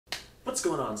What's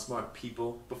going on, smart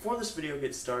people? Before this video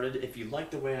gets started, if you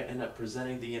like the way I end up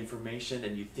presenting the information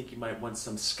and you think you might want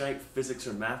some Skype physics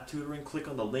or math tutoring, click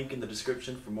on the link in the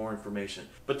description for more information.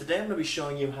 But today I'm going to be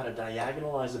showing you how to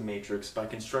diagonalize a matrix by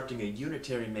constructing a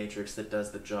unitary matrix that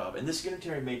does the job. And this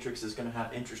unitary matrix is going to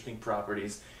have interesting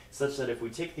properties such that if we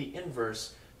take the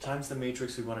inverse times the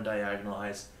matrix we want to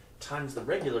diagonalize times the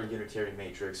regular unitary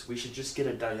matrix, we should just get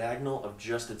a diagonal of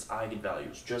just its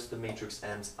eigenvalues, just the matrix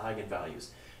M's eigenvalues.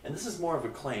 And this is more of a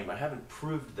claim. I haven't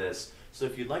proved this, so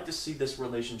if you'd like to see this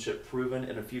relationship proven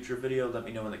in a future video, let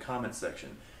me know in the comments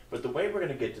section. But the way we're going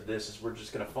to get to this is we're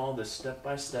just going to follow this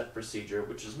step-by-step procedure,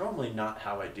 which is normally not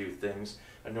how I do things.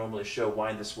 I normally show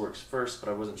why this works first,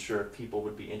 but I wasn't sure if people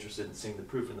would be interested in seeing the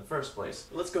proof in the first place.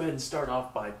 Let's go ahead and start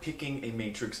off by picking a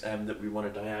matrix M that we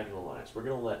want to diagonalize. We're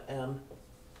going to let M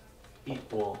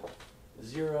equal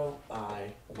 0,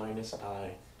 I, minus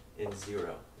I, and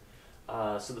 0.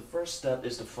 So the first step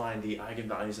is to find the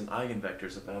eigenvalues and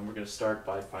eigenvectors of M. We're going to start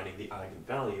by finding the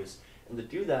eigenvalues. And to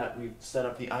do that, we've set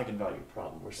up the eigenvalue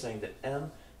problem. We're saying that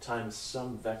M times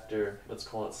some vector, let's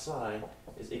call it psi,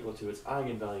 is equal to its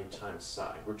eigenvalue times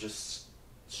psi. We're just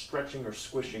stretching or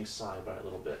squishing psi by a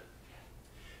little bit.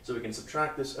 So we can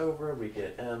subtract this over. We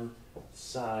get M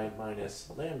psi minus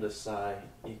lambda psi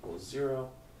equals 0.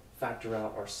 Factor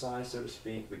out our psi, so to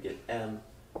speak. We get M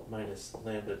minus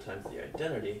lambda times the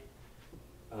identity.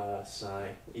 Psi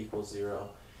equals 0.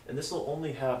 And this will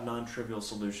only have non-trivial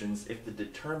solutions if the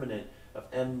determinant of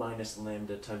m minus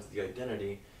lambda times the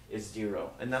identity is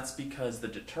 0. And that's because the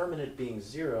determinant being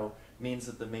 0 means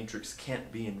that the matrix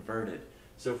can't be inverted.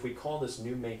 So if we call this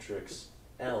new matrix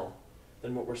L,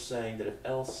 then what we're saying that if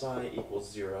L psi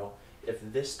equals 0,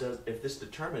 if this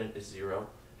determinant is 0,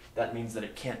 that means that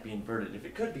it can't be inverted. If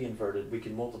it could be inverted, we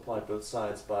can multiply both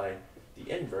sides by the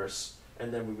inverse,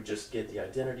 and then we would just get the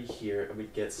identity here, and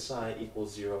we'd get psi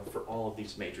equals 0 for all of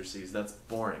these matrices. That's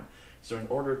boring. So in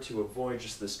order to avoid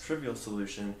just this trivial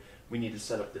solution, we need to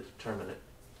set up the determinant.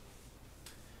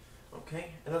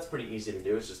 Okay, and that's pretty easy to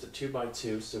do. It's just a 2 by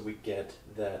 2, so we get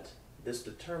that this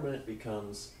determinant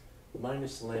becomes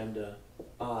minus lambda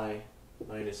I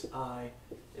minus I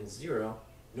and 0.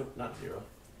 Nope, not 0.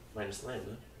 Minus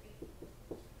lambda.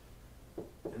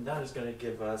 And that is going to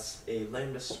give us a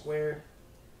lambda squared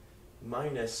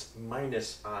minus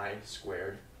I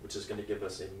squared, which is going to give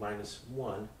us a minus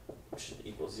 1, which should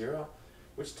equal 0,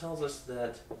 which tells us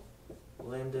that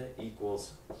lambda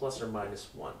equals plus or minus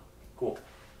 1. Cool. So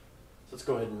let's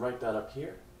go ahead and write that up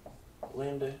here.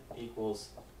 Lambda equals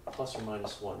plus or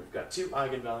minus 1. We've got 2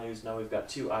 eigenvalues, now we've got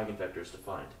 2 eigenvectors to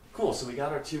find. Cool, so we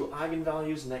got our 2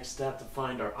 eigenvalues. Next step to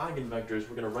find our eigenvectors,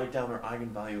 we're going to write down our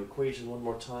eigenvalue equation one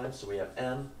more time. So we have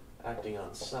M acting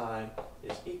on psi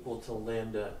is equal to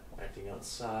lambda acting on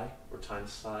psi, or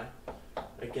times psi.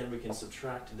 Again, we can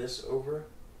subtract this over.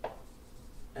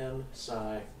 M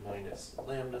psi minus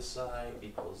lambda psi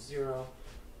equals 0,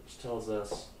 which tells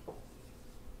us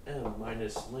M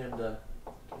minus lambda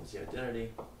times the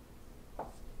identity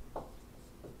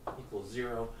equals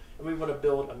 0. And we want to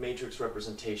build a matrix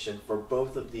representation for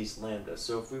both of these lambdas.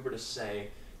 So if we were to say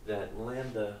that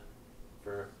lambda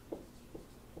for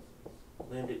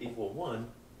lambda equal 1,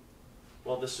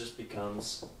 well, this just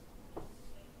becomes,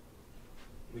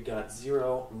 we got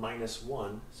 0 minus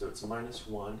 1, so it's minus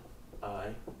 1,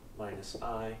 I minus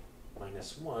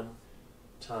 1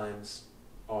 times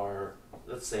our,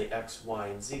 let's say, x, y,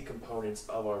 and z components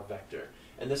of our vector.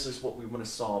 And this is what we want to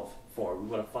solve for. We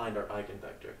want to find our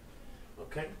eigenvector.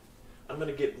 Okay? I'm going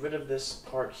to get rid of this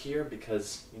part here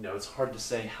because, you know, it's hard to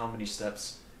say how many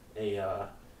steps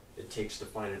it takes to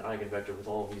find an eigenvector with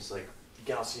all of these, like,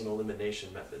 Gaussian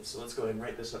elimination methods. So let's go ahead and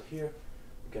write this up here.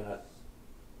 We've got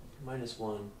minus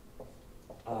 1,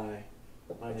 I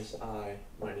minus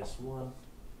 1.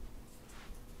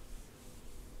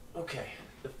 Okay,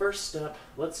 the first step,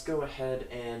 let's go ahead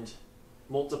and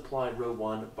multiply row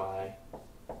 1 by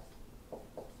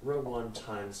row 1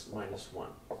 times minus 1.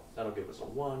 That'll give us a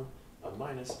 1, a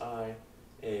minus I,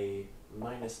 a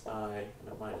minus I,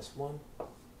 and a minus 1.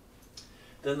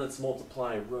 Then let's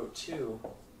multiply row 2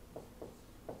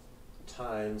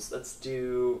 times, let's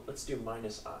do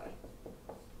minus I.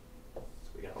 So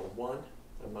we got a 1,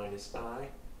 a minus I,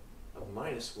 a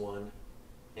minus 1,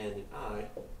 and an I.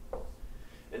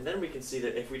 And then we can see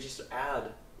that if we just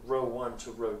add row 1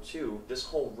 to row 2, this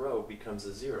whole row becomes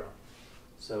a 0.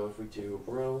 So if we do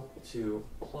row 2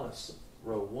 plus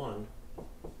row 1,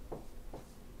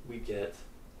 we get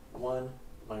 1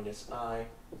 minus I,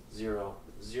 0,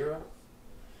 0,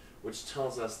 which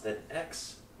tells us that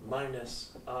x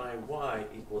minus iy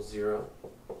equals 0,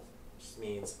 which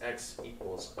means x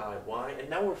equals iy. And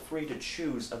now we're free to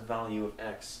choose a value of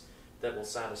x that will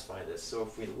satisfy this. So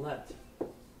if we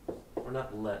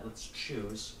let's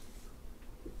choose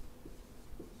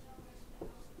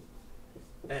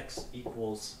x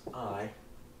equals I,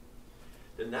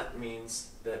 then that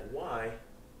means that y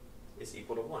is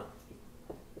equal to 1.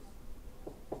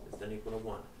 Is then equal to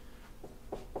 1.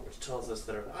 Which tells us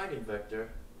that our eigenvector,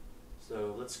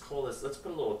 so let's put a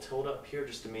little tilde up here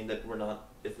just to mean that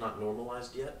it's not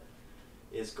normalized yet,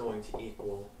 is going to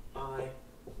equal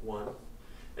I1.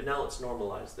 And now let's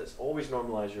normalize this. Always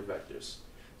normalize your vectors.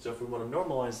 So if we want to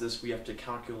normalize this, we have to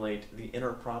calculate the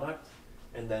inner product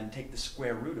and then take the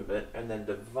square root of it and then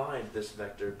divide this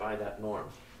vector by that norm.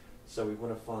 So we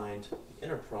want to find the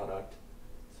inner product,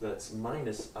 so that's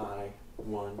minus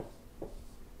I1,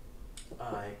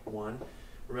 I1.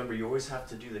 Remember, you always have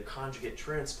to do the conjugate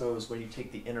transpose when you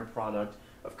take the inner product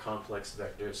of complex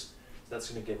vectors. So that's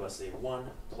going to give us a 1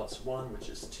 plus 1, which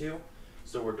is 2.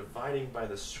 So we're dividing by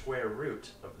the square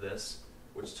root of this,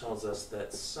 which tells us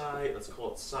that psi, let's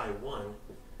call it psi1,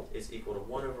 is equal to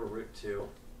 1 over root 2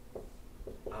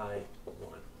 I1.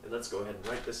 And let's go ahead and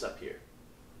write this up here.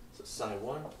 So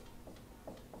psi1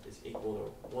 is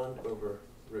equal to 1 over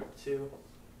root 2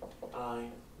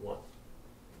 I1.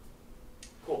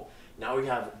 Cool. Now we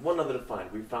have one other to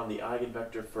find. We found the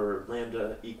eigenvector for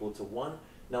lambda equal to 1.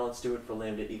 Now let's do it for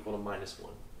lambda equal to minus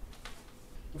 1.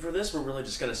 And for this, we're really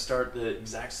just going to start the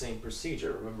exact same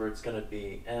procedure. Remember, it's going to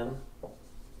be m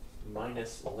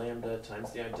minus lambda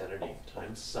times the identity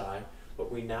times psi.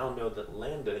 But we now know that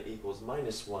lambda equals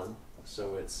minus 1,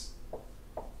 so it's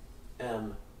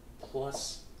m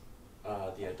plus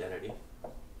the identity,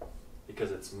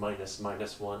 because it's minus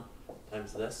 1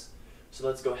 times this. So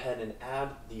let's go ahead and add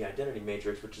the identity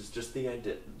matrix, which is just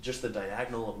the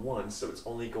diagonal of 1, so it's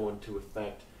only going to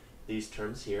affect these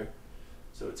terms here.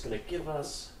 So it's going to give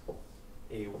us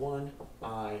a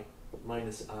 1i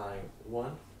minus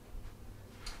I1.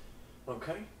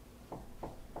 Okay.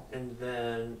 And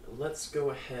then let's go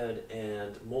ahead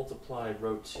and multiply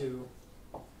row 2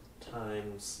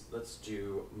 times, let's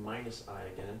do minus I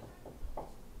again.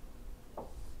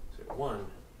 So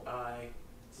 1i,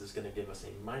 this is going to give us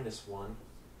a minus 1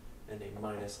 and a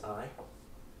minus I.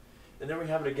 And then we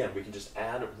have it again. We can just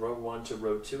add row 1 to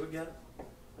row 2 again.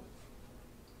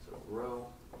 So row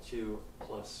 2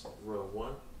 plus row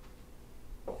 1.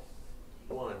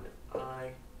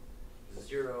 1i,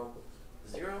 0,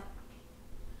 0.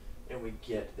 And we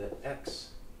get that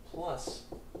x plus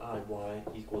iy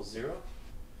equals 0.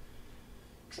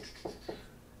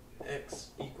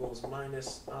 X equals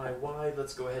minus iy.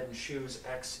 Let's go ahead and choose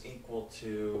x equal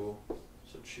to,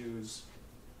 so choose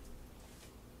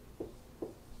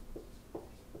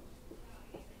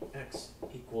x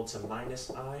equal to minus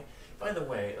I. By the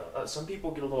way, some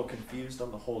people get a little confused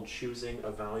on the whole choosing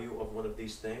a value of one of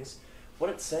these things. What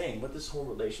it's saying, what this whole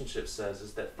relationship says,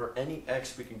 is that for any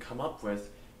x we can come up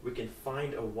with, we can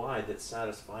find a y that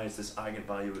satisfies this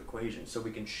eigenvalue equation. So we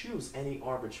can choose any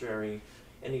arbitrary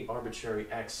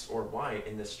x or y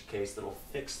in this case that'll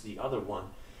fix the other one.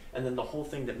 And then the whole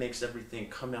thing that makes everything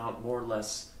come out more or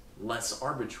less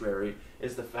arbitrary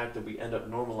is the fact that we end up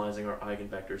normalizing our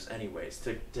eigenvectors anyways,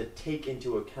 to take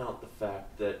into account the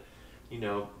fact that, you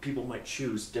know, people might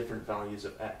choose different values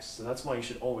of x. So that's why you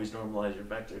should always normalize your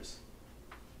vectors.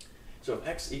 So if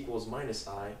x equals minus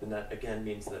I, then that again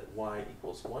means that y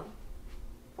equals 1,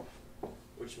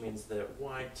 which means that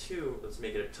y2, let's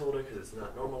make it a tilde because it's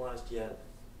not normalized yet,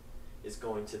 is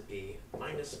going to be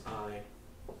minus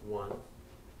I1.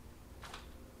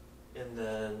 And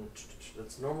then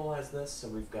let's normalize this. So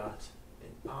we've got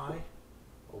an I,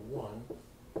 a 1,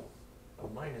 a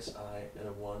minus I, and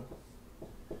a 1.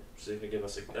 So it's going to give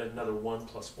us another 1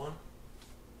 plus 1.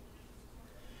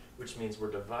 Which means we're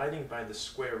dividing by the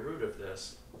square root of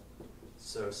this.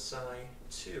 So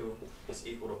psi2 is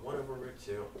equal to 1 over root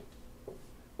 2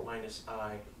 minus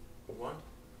I1.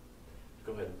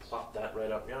 Go ahead and plop that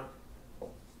right up, yeah?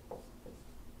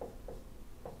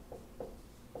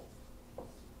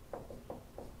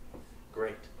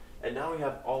 Great. And now we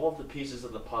have all of the pieces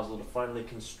of the puzzle to finally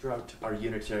construct our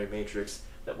unitary matrix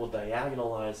that will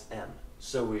diagonalize M.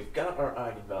 So we've got our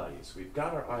eigenvalues, we've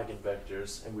got our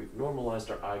eigenvectors, and we've normalized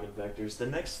our eigenvectors. The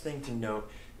next thing to note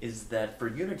is that for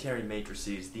unitary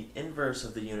matrices, the inverse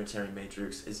of the unitary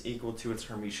matrix is equal to its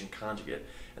Hermitian conjugate.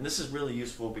 And this is really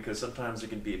useful because sometimes it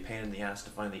can be a pain in the ass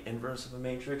to find the inverse of a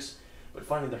matrix, but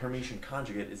finding the Hermitian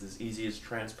conjugate is as easy as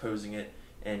transposing it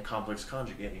and complex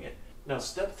conjugating it. Now,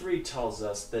 step 3 tells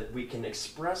us that we can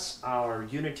express our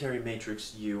unitary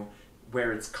matrix U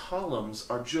where its columns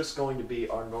are just going to be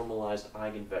our normalized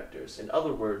eigenvectors. In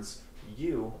other words,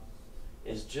 U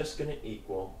is just going to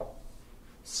equal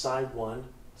psi1,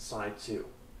 psi2.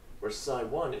 where psi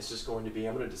 1 is just going to be,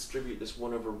 I'm going to distribute this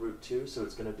 1 over root 2, so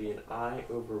it's going to be an I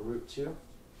over root 2,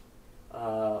 1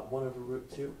 over root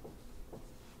 2,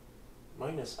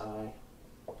 minus I,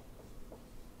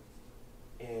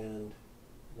 and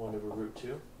 1 over root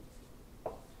 2.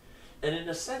 And in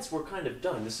a sense, we're kind of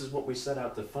done. This is what we set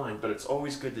out to find, but it's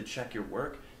always good to check your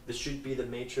work. This should be the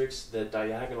matrix that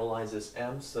diagonalizes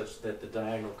M, such that the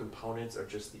diagonal components are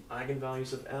just the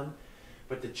eigenvalues of M.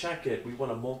 But to check it, we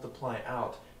want to multiply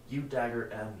out U dagger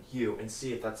M U and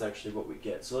see if that's actually what we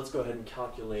get. So let's go ahead and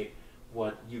calculate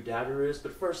what U dagger is,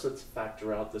 but first let's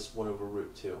factor out this 1 over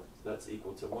root 2. So that's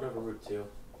equal to 1 over root 2,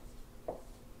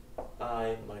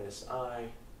 I minus I,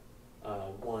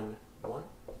 1, 1.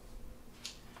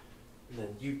 And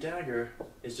then U dagger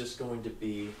is just going to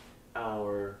be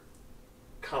our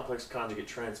complex conjugate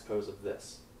transpose of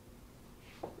this.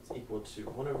 It's equal to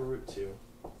 1 over root 2.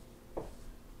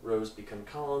 Rows become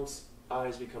columns,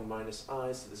 i's become minus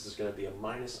i's, so this is going to be a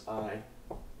minus I,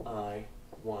 1,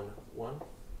 1.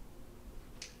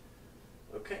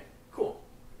 Okay, cool.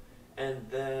 And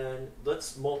then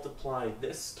let's multiply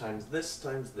this times this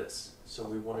times this. So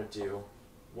we want to do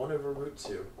 1 over root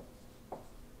 2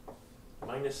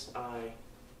 minus I,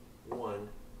 1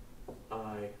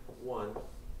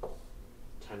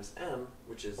 times M,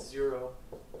 which is 0,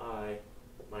 I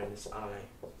minus I,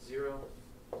 0,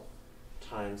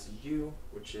 times U,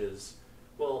 which is,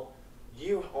 well,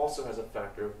 U also has a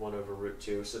factor of 1 over root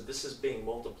 2, so this is being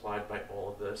multiplied by all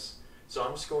of this. So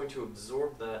I'm just going to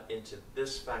absorb that into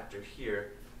this factor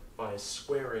here by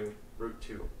squaring root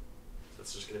 2. So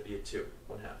it's just going to be a 2,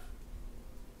 1/2.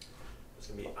 It's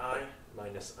going to be I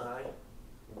minus I,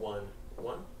 1,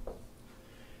 1.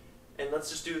 And let's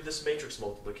just do this matrix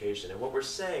multiplication. And what we're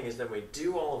saying is that when we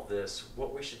do all of this,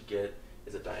 what we should get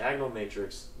is a diagonal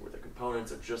matrix where the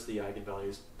components are just the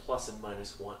eigenvalues plus and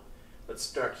minus 1. Let's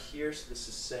start here. So this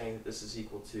is saying that this is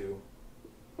equal to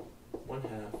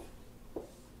 1/2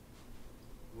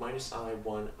 minus I,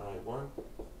 1, I, 1.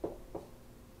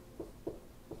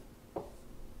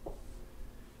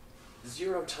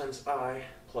 0 times I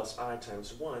plus I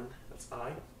times 1, that's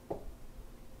I.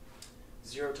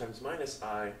 0 times minus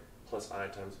I plus I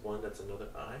times 1, that's another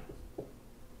I.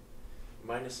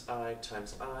 Minus I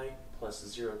times I plus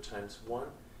 0 times 1,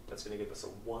 that's going to give us a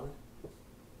 1.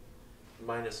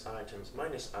 Minus I times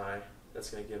minus I,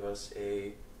 that's going to give us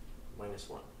a minus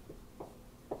 1.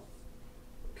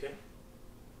 Okay?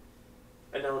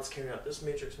 And now let's carry out this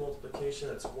matrix multiplication.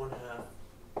 That's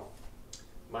 1/2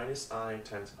 minus I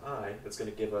times I, that's going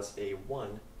to give us a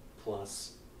 1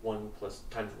 plus 1 plus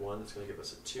times 1, that's going to give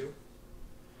us a 2.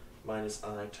 Minus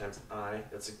I times I,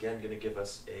 that's again going to give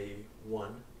us a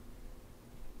 1.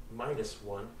 Minus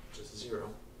 1, which is 0.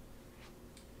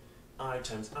 I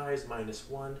times I is minus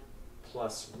 1,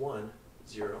 plus 1,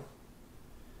 0.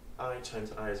 I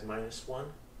times I is minus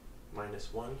 1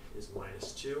 is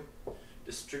minus 2.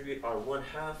 Distribute our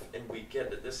 1/2, and we get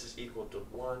that this is equal to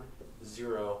 1,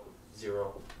 0,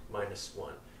 0, minus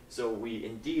 1. So we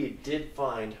indeed did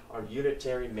find our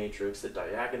unitary matrix that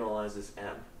diagonalizes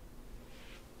M.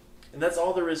 And that's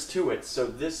all there is to it. So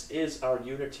this is our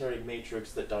unitary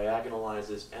matrix that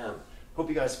diagonalizes M. Hope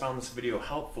you guys found this video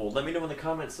helpful. Let me know in the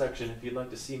comment section if you'd like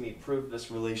to see me prove this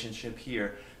relationship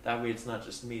here. That way it's not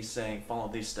just me saying follow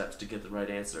these steps to get the right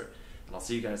answer. And I'll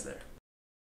see you guys there.